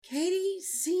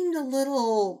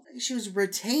she was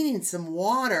retaining some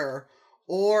water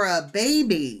or a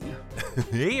baby.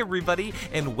 Hey everybody,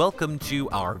 and welcome to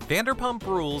our Vanderpump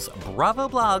Rules Bravo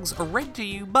blogs, read to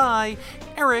you by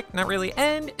Eric, not really,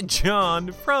 and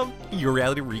John from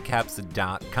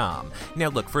YourRealityRecaps.com. Now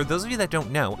look, for those of you that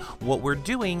don't know, what we're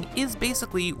doing is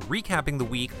basically recapping the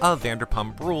week of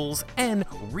Vanderpump Rules and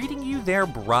reading you their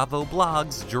Bravo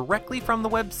blogs directly from the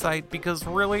website, because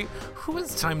really, who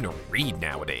has time to read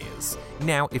nowadays?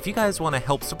 Now, if you guys want to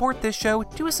help support this show,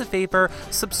 do us a favor,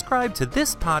 subscribe to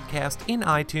this podcast in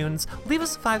iTunes, leave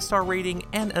us a 5-star rating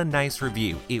and a nice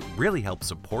review. It really helps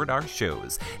support our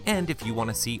shows. And if you want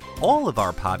to see all of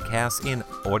our podcasts in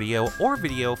audio or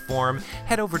video form,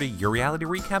 head over to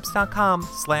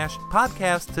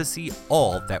YourRealityRecaps.com/podcast to see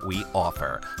all that we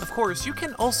offer. Of course, you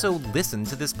can also listen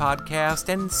to this podcast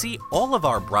and see all of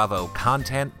our Bravo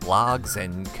content, blogs,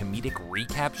 and comedic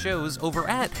recap shows over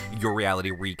at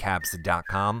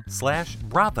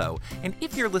YourRealityRecaps.com/Bravo. And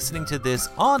if you're listening to this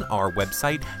on our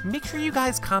website, make sure you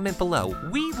guys comment below.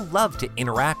 We love to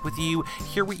interact with you,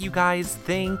 hear what you guys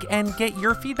think, and get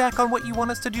your feedback on what you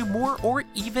want us to do more or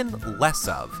even less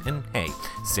of. And hey,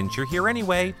 since you're here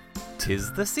anyway,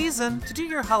 'tis the season to do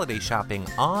your holiday shopping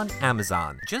on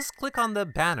Amazon. Just click on the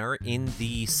banner in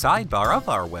the sidebar of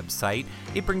our website.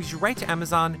 It brings you right to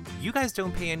Amazon. You guys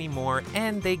don't pay any more,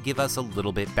 and they give us a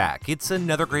little bit back. It's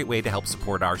another great way to help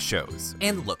support our shows.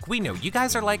 And look, we know you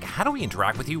guys are like, how do we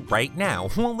interact with you right now?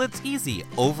 Well, it's easy.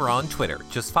 Over on Twitter.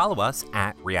 Just follow us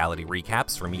at Reality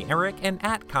Recaps for me, Eric, and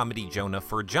at Comedy Jonah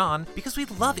for John, because we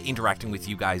love interacting with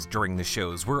you guys during the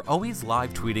shows. We're always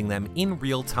live tweeting them in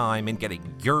real time and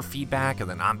getting your feedback, and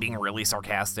then I'm being really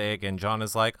sarcastic, and John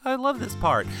is like, I love this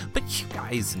part, but you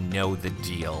guys know the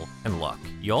deal. And look,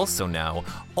 you also know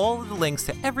all of the links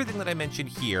to everything that I mentioned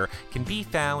here can be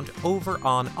found over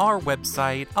on our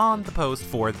website on the post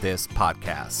for this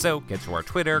podcast. So get to our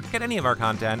Twitter, get any of our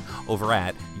content over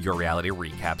at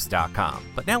YourRealityRecaps.com.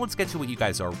 But now let's get to what you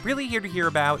guys are really here to hear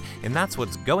about, and that's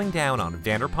what's going down on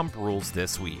Vanderpump Rules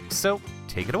this week. So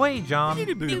take it away, John. Thank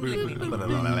you,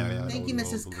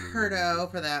 Mrs. Curto,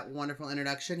 for that wonderful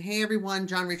introduction. Hey, everyone.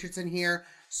 John Richardson here.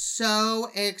 So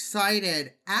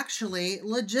excited. Actually,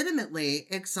 legitimately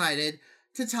excited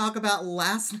to talk about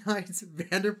last night's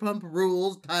Vanderpump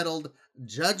Rules titled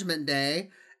Judgment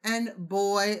Day. And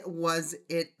boy, was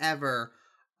it ever.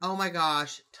 Oh my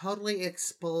gosh, totally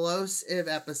explosive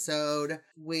episode.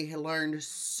 We learned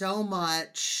so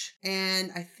much,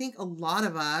 and I think a lot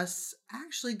of us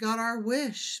actually got our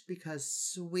wish because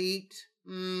sweet,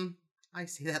 I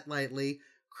say that lightly,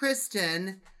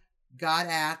 Kristen got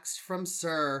axed from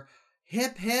Sir.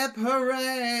 Hip hip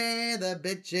hooray, the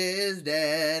bitch is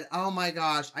dead. Oh my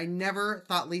gosh, I never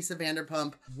thought Lisa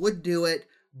Vanderpump would do it,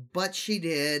 but she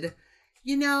did.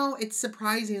 You know, it's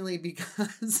surprisingly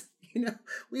because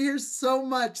we hear so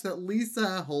much that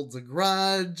Lisa holds a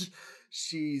grudge.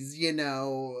 She's, she's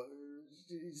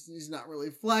not really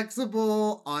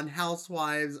flexible on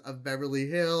Housewives of Beverly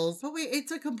Hills. But wait,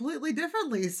 it's a completely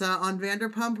different Lisa on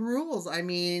Vanderpump Rules. I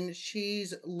mean,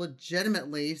 she's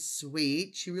legitimately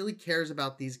sweet. She really cares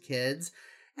about these kids.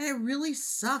 And it really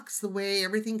sucks the way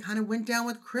everything kind of went down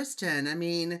with Kristen. I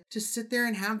mean, to sit there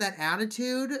and have that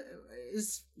attitude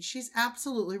she's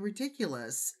absolutely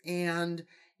ridiculous. And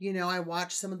I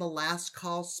watched some of the last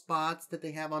call spots that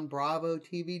they have on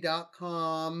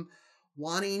BravoTV.com,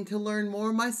 wanting to learn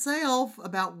more myself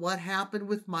about what happened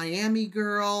with Miami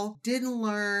Girl. Didn't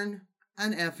learn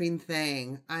an effing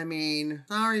thing. I mean,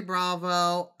 sorry,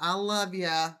 Bravo. I love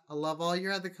ya. I love all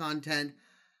your other content,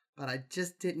 but I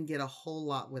just didn't get a whole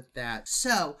lot with that.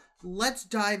 So let's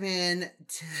dive in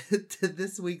to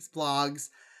this week's blogs.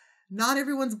 Not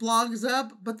everyone's blog is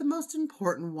up, but the most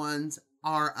important ones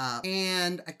are up.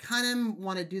 And I kind of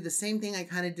want to do the same thing I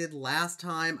kind of did last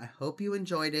time. I hope you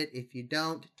enjoyed it. If you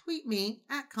don't, tweet me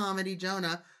at Comedy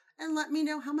Jonah and let me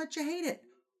know how much you hate it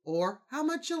or how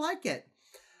much you like it.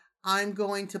 I'm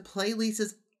going to play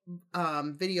Lisa's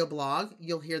video blog.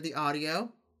 You'll hear the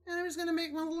audio, and I'm just going to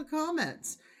make my little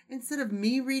comments. Instead of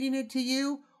me reading it to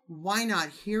you, why not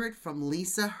hear it from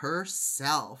Lisa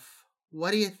herself?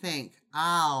 What do you think?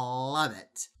 I love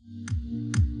it.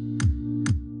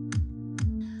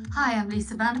 Hi, I'm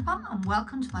Lisa Vanderpump and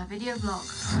welcome to my video blog.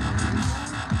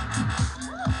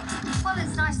 Well,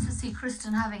 it's nice to see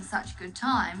Kristen having such a good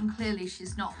time. Clearly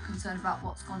she's not concerned about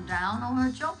what's gone down or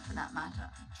her job for that matter.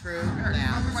 True.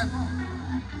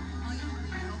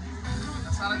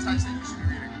 That's not a text that you should be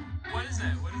reading. What is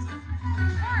it? What is it?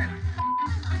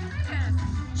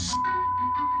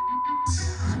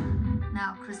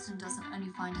 Now, Kristen Kristen doesn't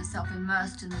only find herself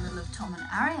immersed in the middle of Tom and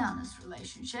Ariana's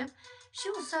relationship, she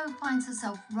also finds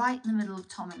herself right in the middle of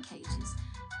Tom and Katie's,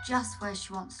 just where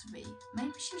she wants to be.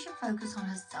 Maybe she should focus on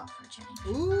herself for a change.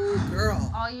 Ooh,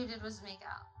 girl. All you did was make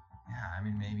out. Yeah, I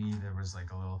mean, maybe there was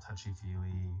like a little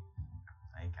touchy-feely.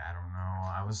 Like, I don't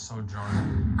know. I was so drunk.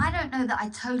 I don't know that I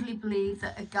totally believe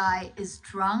that a guy is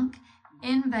drunk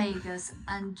in Vegas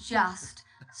and just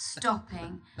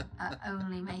stopping at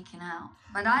only making out.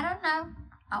 But I don't know.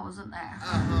 I wasn't there.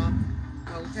 Uh-huh.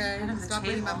 Okay. Head of the Stop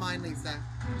reading my table. mind, Lisa.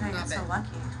 I Stop get so it. lucky.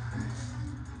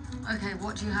 Okay,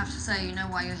 what do you have to say? You know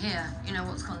why you're here. You know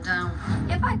what's gone down.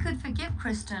 If I could forgive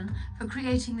Kristen for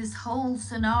creating this whole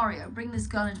scenario, bring this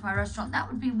girl into my restaurant,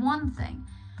 that would be one thing.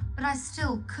 But I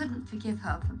still couldn't forgive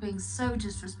her for being so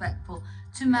disrespectful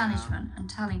to management and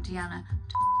telling Deanna to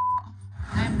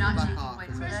I am not Fuck taking off. away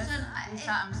from this. Kristen,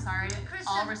 Lisa, I'm sorry.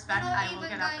 All respect, you're not I will even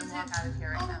get up going and walk to- out of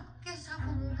here right now. Get up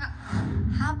and walk out.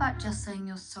 How about just saying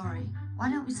you're sorry? Why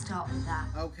don't we start with that?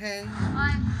 Okay.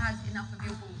 I've had enough of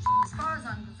your bullshit. As far as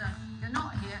I'm concerned, you're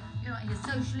not here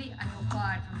socially, and you're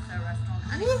fired from the restaurant,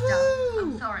 and it's done.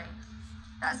 I'm sorry.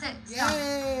 That's it. It's done.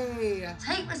 Yay!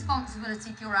 Take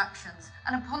responsibility for your actions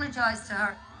and apologize to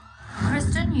her.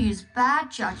 Kristen used bad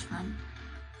judgment.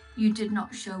 You did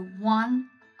not show one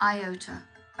iota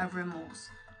of remorse,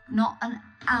 not an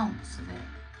ounce of it.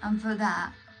 And for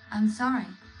that, I'm sorry.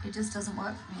 It just doesn't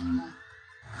work for me anymore.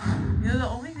 You know, the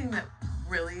only thing that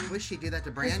really Wish she'd do that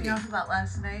to pissed Brandy. me off about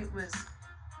last night was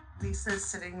Lisa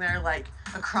sitting there, like,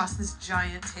 across this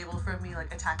giant table from me,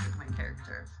 like, attacking my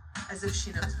character, as if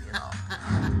she knows me at all.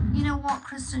 You know what,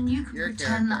 Kristen? You can Your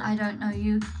pretend that I character. don't know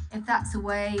you if that's a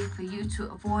way for you to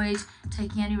avoid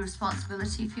taking any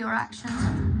responsibility for your actions.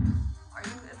 Are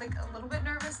you, like, a little bit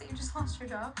nervous that you just lost your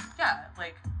job? Yeah,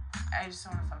 like, I just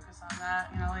don't want to focus on that.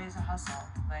 You know, it's a hustle.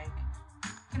 Like,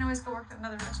 You can always go work at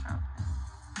another restaurant.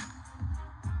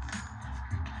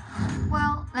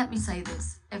 Well, let me say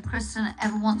this. If Kristen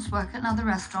ever wants to work at another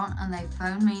restaurant and they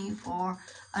phone me for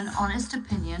an honest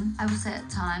opinion, I will say at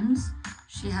times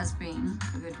she has been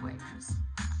a good waitress.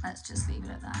 Let's just leave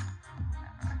it at that.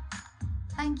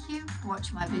 Thank you for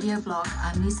watching my video blog.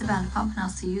 I'm Lisa Vanderpump and I'll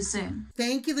see you soon.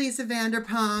 Thank you, Lisa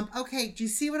Vanderpump. Okay, do you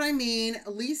see what I mean?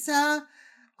 Lisa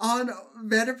on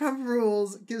Vanderpump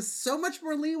Rules gives so much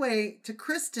more leeway to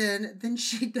Kristen than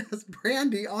she does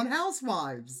Brandy on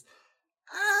Housewives.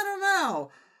 I don't know.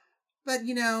 But,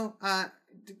 you know,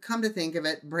 come to think of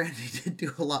it, Brandy did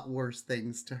do a lot worse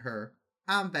things to her.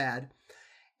 I'm bad.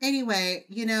 Anyway,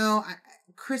 you know,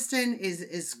 Kristen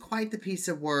is quite the piece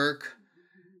of work.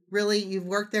 Really, you've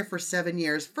worked there for 7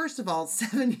 years. First of all,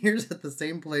 7 years at the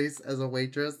same place as a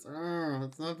waitress. Oh,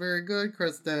 that's not very good,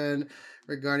 Kristen,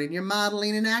 regarding your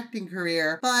modeling and acting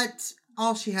career. But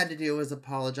all she had to do was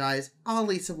apologize. All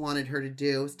Lisa wanted her to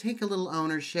do was take a little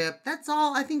ownership. That's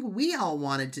all I think we all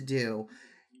wanted to do.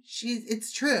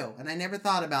 It's true, and I never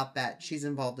thought about that. She's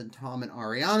involved in Tom and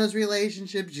Ariana's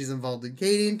relationship. She's involved in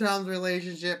Katie and Tom's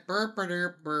relationship. Burp,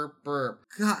 burp, burp, burp.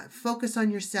 God, focus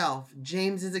on yourself.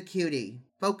 James is a cutie.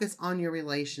 Focus on your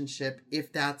relationship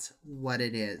if that's what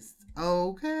it is.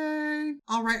 Okay.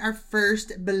 All right, our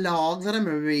first blog that I'm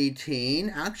reading,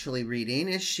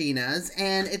 is Sheena's,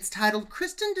 and it's titled,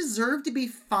 Kristen Deserved to be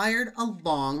Fired a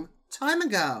Long Time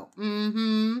Ago.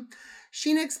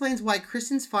 Sheena explains why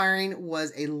Kristen's firing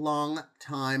was a long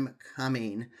time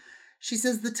coming. She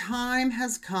says the time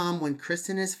has come when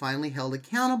Kristen is finally held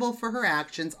accountable for her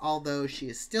actions, although she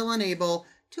is still unable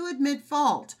to admit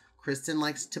fault. Kristen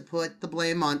likes to put the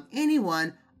blame on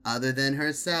anyone other than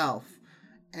herself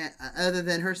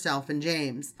and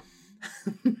James.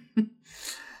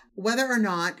 Whether or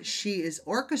not she is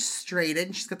orchestrated,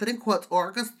 and she's got that in quotes,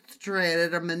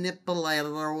 orchestrated or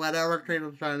manipulated or whatever she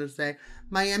was trying to say,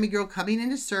 Miami girl coming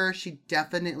into SUR, she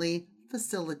definitely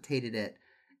facilitated it.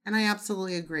 And I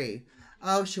absolutely agree.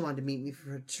 Oh, she wanted to meet me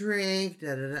for a drink.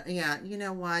 Da, da, da. Yeah, you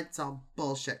know what? It's all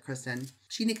bullshit, Kristen.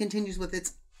 Sheena continues with,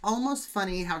 it's almost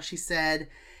funny how she said,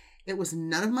 it was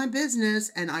none of my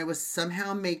business and I was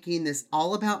somehow making this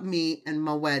all about me and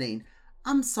my wedding.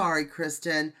 I'm sorry,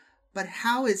 Kristen, but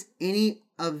how is any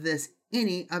of this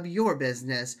any of your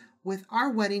business? With our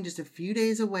wedding just a few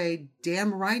days away,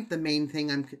 damn right that's the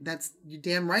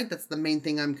main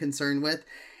thing I'm concerned with.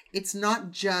 It's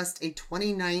not just a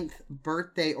 29th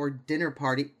birthday or dinner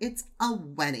party, it's a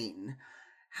wedding.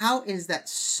 How is that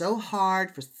so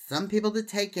hard for some people to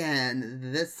take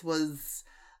in? This was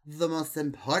the most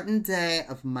important day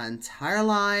of my entire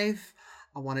life.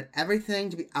 I wanted everything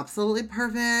to be absolutely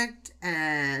perfect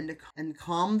and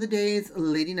calm the days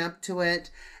leading up to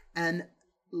it and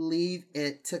leave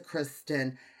it to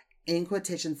Kristen. In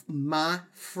quotations, my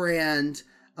friend.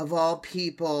 of all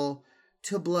people,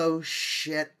 to blow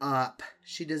shit up.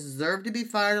 She deserved to be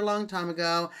fired a long time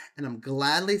ago, and I'm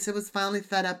glad Lisa was finally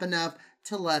fed up enough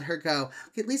to let her go.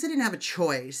 Okay, Lisa didn't have a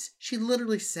choice. She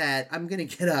literally said, I'm gonna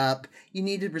get up. You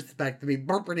need to respect me.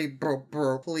 Burpity burp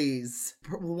burp, please.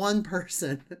 One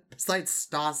person, besides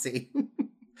Stassi,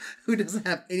 who doesn't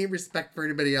have any respect for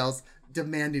anybody else,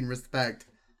 demanding respect.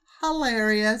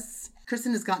 Hilarious.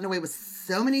 Kristen has gotten away with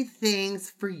so many things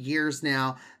for years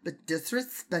now, but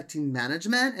disrespecting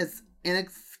management is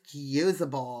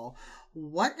inexcusable.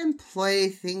 What employee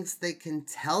thinks they can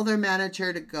tell their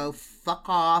manager to go fuck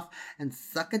off and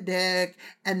suck a dick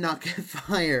and not get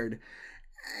fired?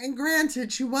 And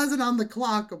granted, she wasn't on the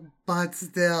clock, but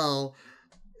still,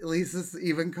 Lisa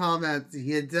even comments,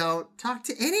 you don't talk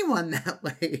to anyone that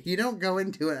way. You don't go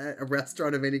into a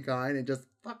restaurant of any kind and just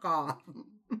fuck off.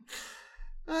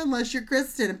 Unless you're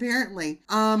Kristen, apparently.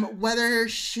 Whether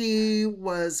she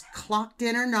was clocked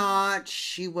in or not,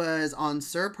 she was on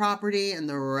SUR property and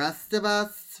the rest of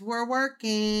us were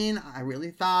working. I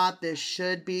really thought this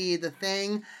should be the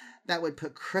thing that would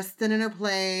put Kristen in her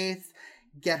place,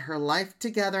 get her life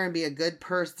together and be a good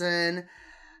person,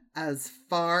 as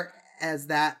far as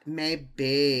that may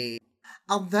be.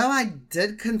 Although I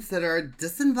did consider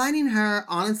disinviting her,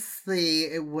 honestly,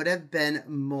 it would have been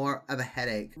more of a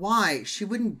headache. Why? She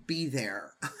wouldn't be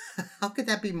there. How could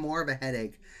that be more of a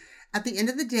headache? At the end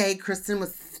of the day, Kristen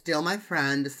was still my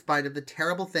friend, despite of the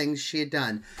terrible things she had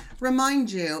done.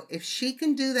 Remind you, if she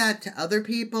can do that to other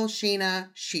people,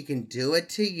 Sheena, she can do it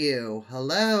to you.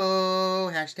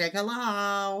 Hello. Hashtag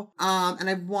hello. And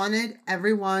I wanted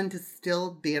everyone to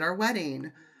still be at our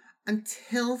wedding.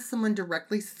 Until someone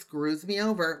directly screws me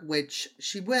over, which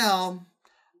she will,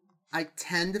 I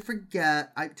tend to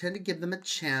forget. I tend to give them a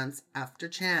chance after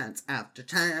chance after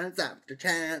chance after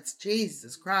chance.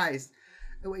 Jesus Christ.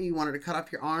 You want her to cut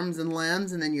off your arms and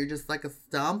limbs and then you're just like a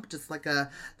stump, just like a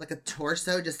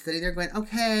torso, just sitting there going,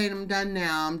 okay, I'm done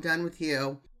now. I'm done with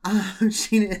you.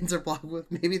 Sheena ends her blog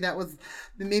with, maybe that was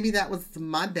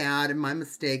my bad and my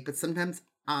mistake, but sometimes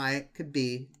I could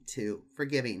be too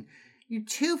forgiving. You're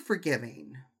too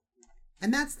forgiving.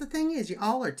 And that's the thing is, you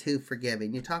all are too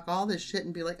forgiving. You talk all this shit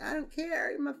and be like, I don't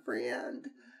care, you're my friend.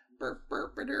 Burp,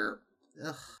 burp, burp.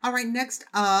 Ugh. All right, next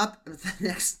up, the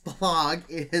next blog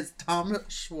is Tom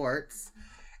Schwartz.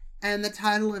 And the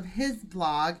title of his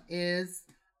blog is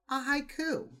A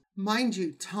Haiku. Mind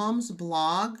you, Tom's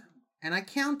blog, and I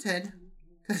counted,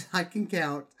 because I can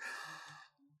count,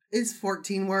 is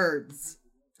 14 words.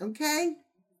 Okay?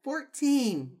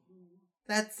 14.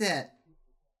 That's it.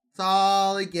 That's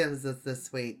all he gives us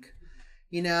this week.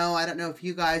 You know, I don't know if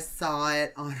you guys saw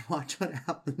it on Watch What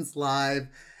Happens Live.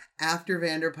 After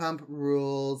Vanderpump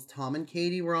Rules, Tom and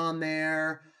Katie were on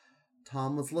there.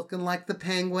 Tom was looking like the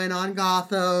penguin on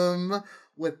Gotham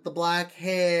with the black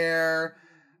hair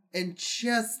and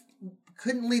just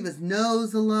couldn't leave his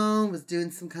nose alone, was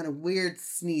doing some kind of weird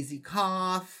sneezy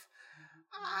cough.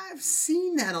 I've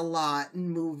seen that a lot in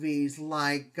movies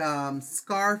like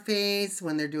Scarface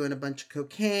when they're doing a bunch of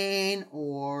cocaine,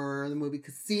 or the movie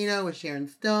Casino with Sharon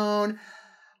Stone,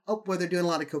 where they're doing a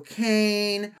lot of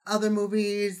cocaine. Other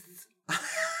movies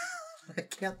I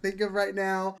can't think of right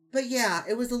now. But yeah,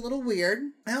 it was a little weird.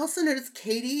 I also noticed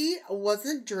Katie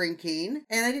wasn't drinking,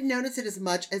 and I didn't notice it as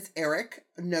much as Eric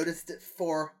noticed it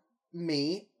for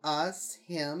me, us,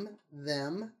 him,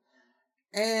 them.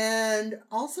 And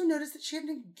also noticed that she had an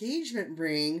engagement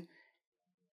ring.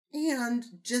 And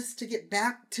just to get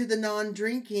back to the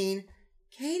non-drinking,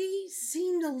 Katie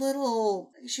seemed a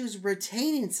little, she was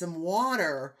retaining some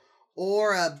water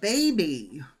or a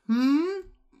baby.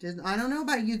 I don't know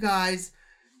about you guys.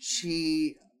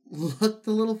 She looked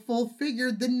a little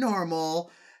full-figured than normal.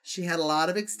 She had a lot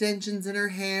of extensions in her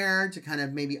hair to kind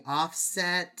of maybe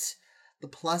offset the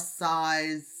plus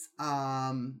size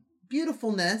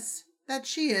beautifulness that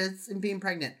she is in being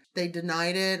pregnant. They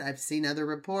denied it. I've seen other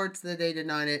reports that they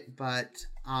denied it, but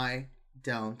I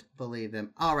don't believe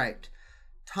them. All right.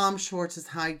 Tom Schwartz's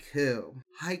haiku.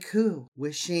 Haiku.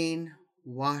 Wishing,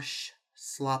 wash,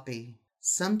 sloppy.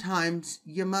 Sometimes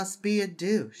you must be a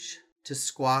douche to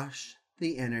squash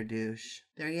the inner douche.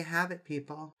 There you have it,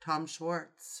 people. Tom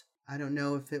Schwartz. I don't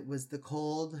know if it was the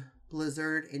cold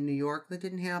blizzard in New York that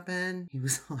didn't happen. He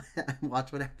was on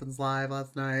Watch What Happens Live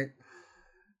last night.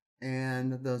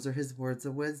 And those are his words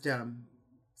of wisdom.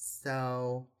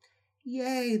 So,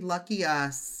 yay, lucky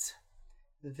us.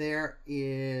 There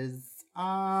is,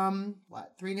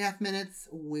 3.5 minutes?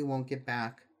 We won't get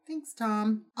back. Thanks,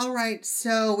 Tom. All right,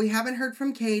 so we haven't heard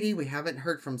from Katie. We haven't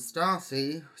heard from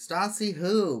Stassi. Stassi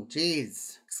who?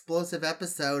 Jeez. Explosive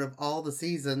episode of all the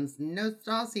seasons. No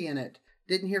Stassi in it.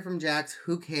 Didn't hear from Jax.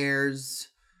 Who cares?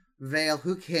 Vale,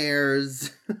 who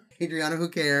cares? Adriana, who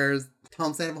cares?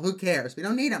 Tom Sandoval, who cares? We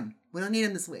don't need him. We don't need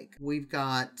him this week. We've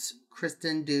got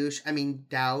Kristen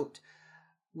Doubt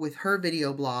with her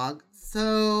video blog.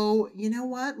 So, you know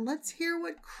what? Let's hear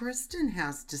what Kristen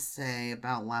has to say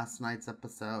about last night's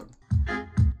episode.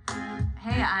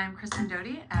 Hey, I'm Kristen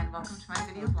Doty, and welcome to my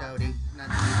video blog. Doty.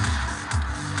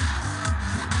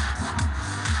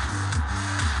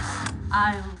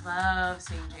 I love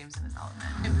seeing James in his element.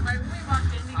 Right when we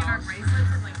walked in to get our bracelets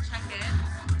and like check in,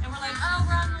 and we're like, oh,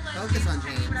 we're on the list. Focus on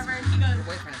James. Whatever. And he goes, Your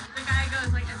boyfriend. the guy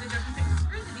goes like, as a joke, he's like,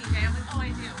 screw the DJ. I'm like, oh,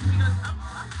 I do. He goes, oh,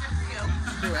 fuck, good for you.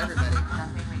 Screw everybody.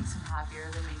 Nothing makes him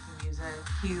happier than making music.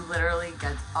 He literally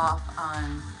gets off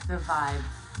on the vibe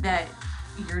that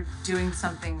you're doing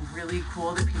something really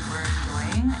cool that people are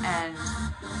enjoying, and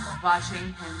watching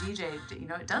him DJ, you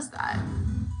know, it does that.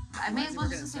 I may as well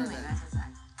just assume that that's a sex.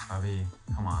 Bobby,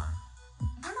 come on.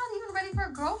 You're not even ready for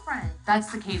a girlfriend.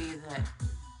 That's the Katie that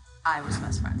I was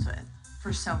best friends with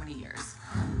for so many years.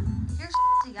 You're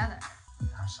together.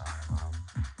 I'm sorry, Bob.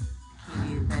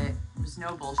 Katie that was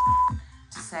no bullshit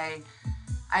to say,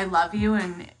 I love you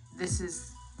and this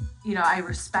is, you know, I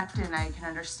respect and I can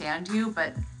understand you,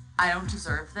 but I don't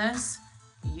deserve this.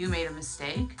 You made a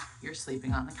mistake. You're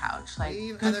sleeping on the couch. Like,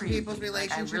 Leave good other for you, people's Katie.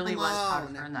 Like, I relationship really was proud of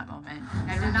alone. her in that moment.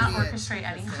 I You're did an not idiot. orchestrate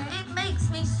anything. It makes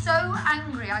me so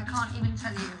angry, I can't even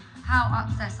tell you how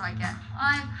upset I get.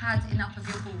 I've had enough of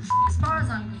your bullshit. As far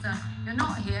as I'm concerned, you're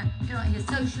not here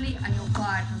socially, and you're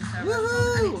fired from the service,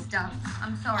 Woohoo! and it's done.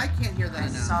 I'm sorry. I can't hear that I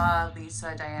enough. saw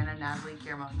Lisa, Diana, Natalie,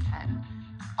 Guillermo, and Ken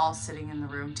all sitting in the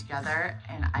room together,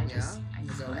 and I The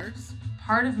knew it. donors.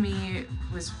 Part of me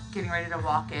was getting ready to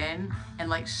walk in and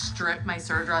like strip my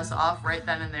dress off right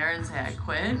then and there and say I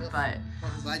quit, Ugh. but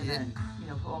Well, I'm glad you then, didn't. you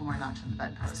know, put one more notch on the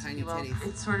bedpost. Tiny Well, titties.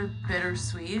 it's sort of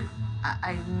bittersweet.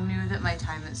 I knew that my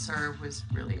time at Serve was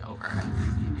really over.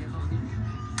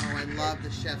 Oh, I love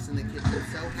the chefs in the kitchen.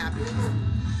 So happy.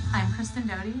 I'm Kristen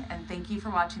Doty, and thank you for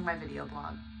watching my video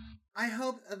blog. I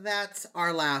hope that's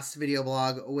our last video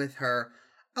blog with her.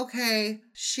 Okay,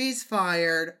 she's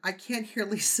fired. I can't hear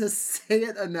Lisa say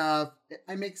it enough.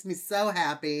 It makes me so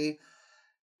happy.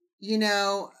 You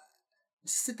know,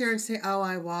 sit there and say, oh,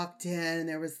 I walked in and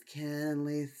there was Ken and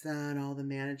Lisa and all the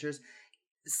managers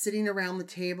sitting around the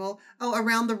table. Oh,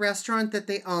 around the restaurant that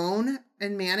they own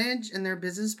and manage and their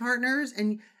business partners.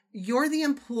 And you're the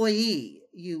employee,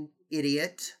 you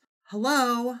idiot.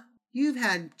 Hello? You've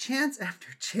had chance after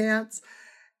chance.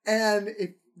 And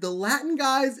if the Latin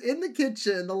guys in the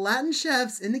kitchen, the Latin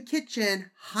chefs in the kitchen,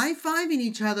 high-fiving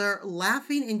each other,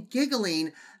 laughing and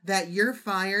giggling that you're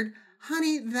fired,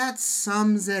 honey, that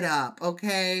sums it up,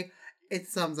 okay? It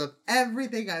sums up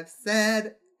everything I've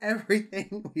said,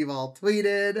 everything we've all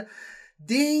tweeted.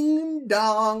 Ding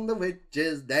dong, the witch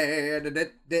is dead.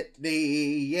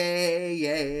 Yay,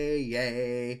 yay,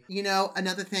 yay. You know,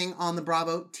 another thing on the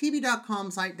BravoTV.com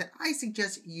site that I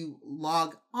suggest you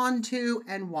log onto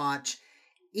and watch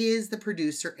is the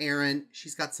producer, Erin.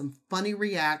 She's got some funny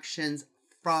reactions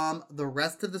from the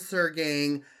rest of the Sir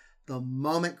gang the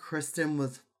moment Kristen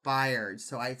was fired.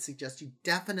 So I suggest you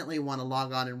definitely want to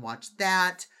log on and watch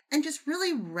that and just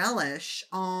really relish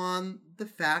on the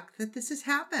fact that this has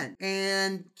happened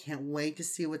and can't wait to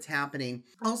see what's happening.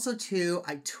 Also, too,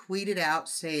 I tweeted out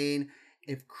saying,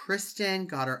 if Kristen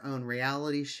got her own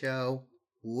reality show,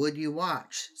 would you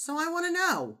watch? So I want to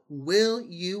know, will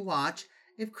you watch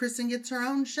if Kristen gets her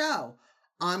own show?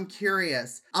 I'm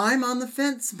curious. I'm on the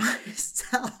fence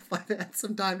myself. I've had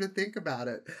some time to think about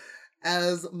it.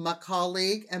 As my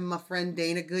colleague and my friend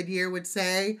Dana Goodyear would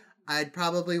say, I'd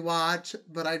probably watch,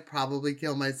 but I'd probably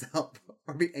kill myself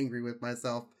or be angry with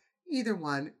myself. Either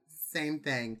one, same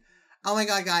thing. Oh my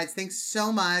God, guys, thanks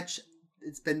so much.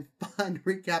 It's been fun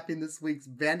recapping this week's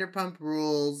Vanderpump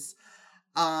Rules.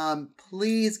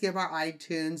 Please give our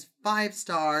iTunes 5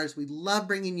 stars. We love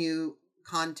bringing you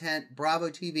content, Bravo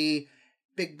TV,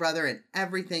 Big Brother, and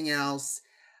everything else.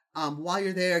 While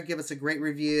you're there, give us a great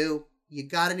review. You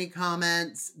got any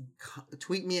comments?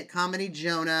 Tweet me at Comedy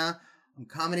Jonah. I'm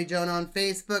Comedy Jonah on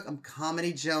Facebook. I'm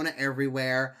Comedy Jonah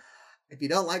everywhere. If you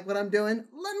don't like what I'm doing,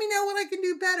 let me know what I can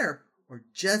do better. Or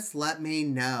just let me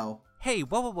know. Hey,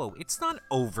 whoa, whoa, whoa, it's not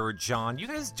over, John. You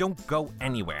guys don't go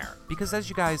anywhere. Because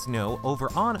as you guys know, over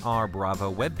on our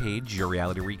Bravo webpage,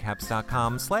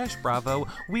 yourrealityrecaps.com/Bravo,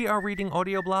 we are reading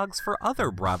audio blogs for other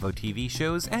Bravo TV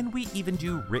shows, and we even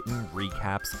do written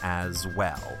recaps as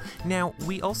well. Now,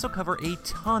 we also cover a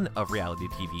ton of reality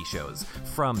TV shows,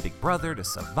 from Big Brother to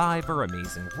Survivor,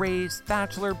 Amazing Race,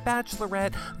 Bachelor,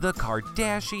 Bachelorette, The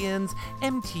Kardashians,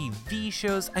 MTV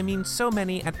shows. I mean, so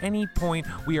many. At any point,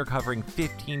 we are covering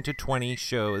 15 to 20 20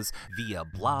 shows via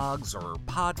blogs or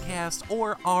podcasts,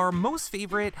 or our most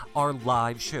favorite, our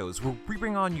live shows, where we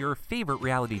bring on your favorite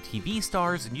reality TV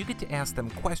stars and you get to ask them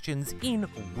questions in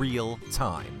real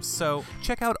time. So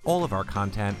check out all of our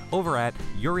content over at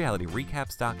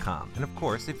yourrealityrecaps.com. And of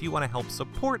course, if you want to help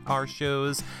support our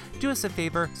shows, do us a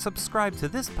favor, subscribe to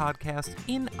this podcast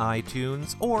in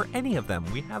iTunes or any of them.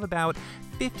 We have about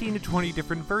 15 to 20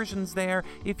 different versions there.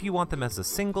 If you want them as a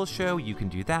single show, you can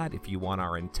do that. If you want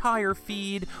our entire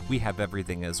feed, we have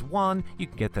everything as one. You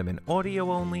can get them in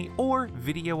audio only or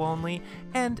video only.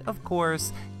 And of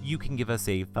course, you can give us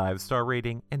a 5-star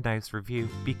rating and nice review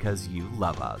because you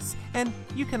love us. And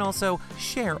you can also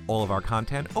share all of our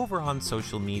content over on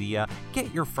social media.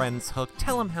 Get your friends hooked,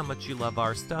 tell them how much you love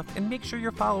our stuff, and make sure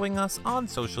you're following us on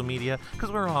social media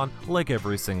because we're on like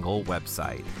every single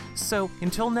website. So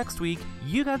until next week,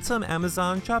 you got some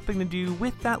Amazon shopping to do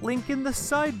with that link in the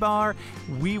sidebar.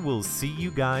 We will see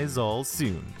you guys all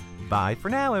soon. Bye for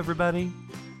now, everybody.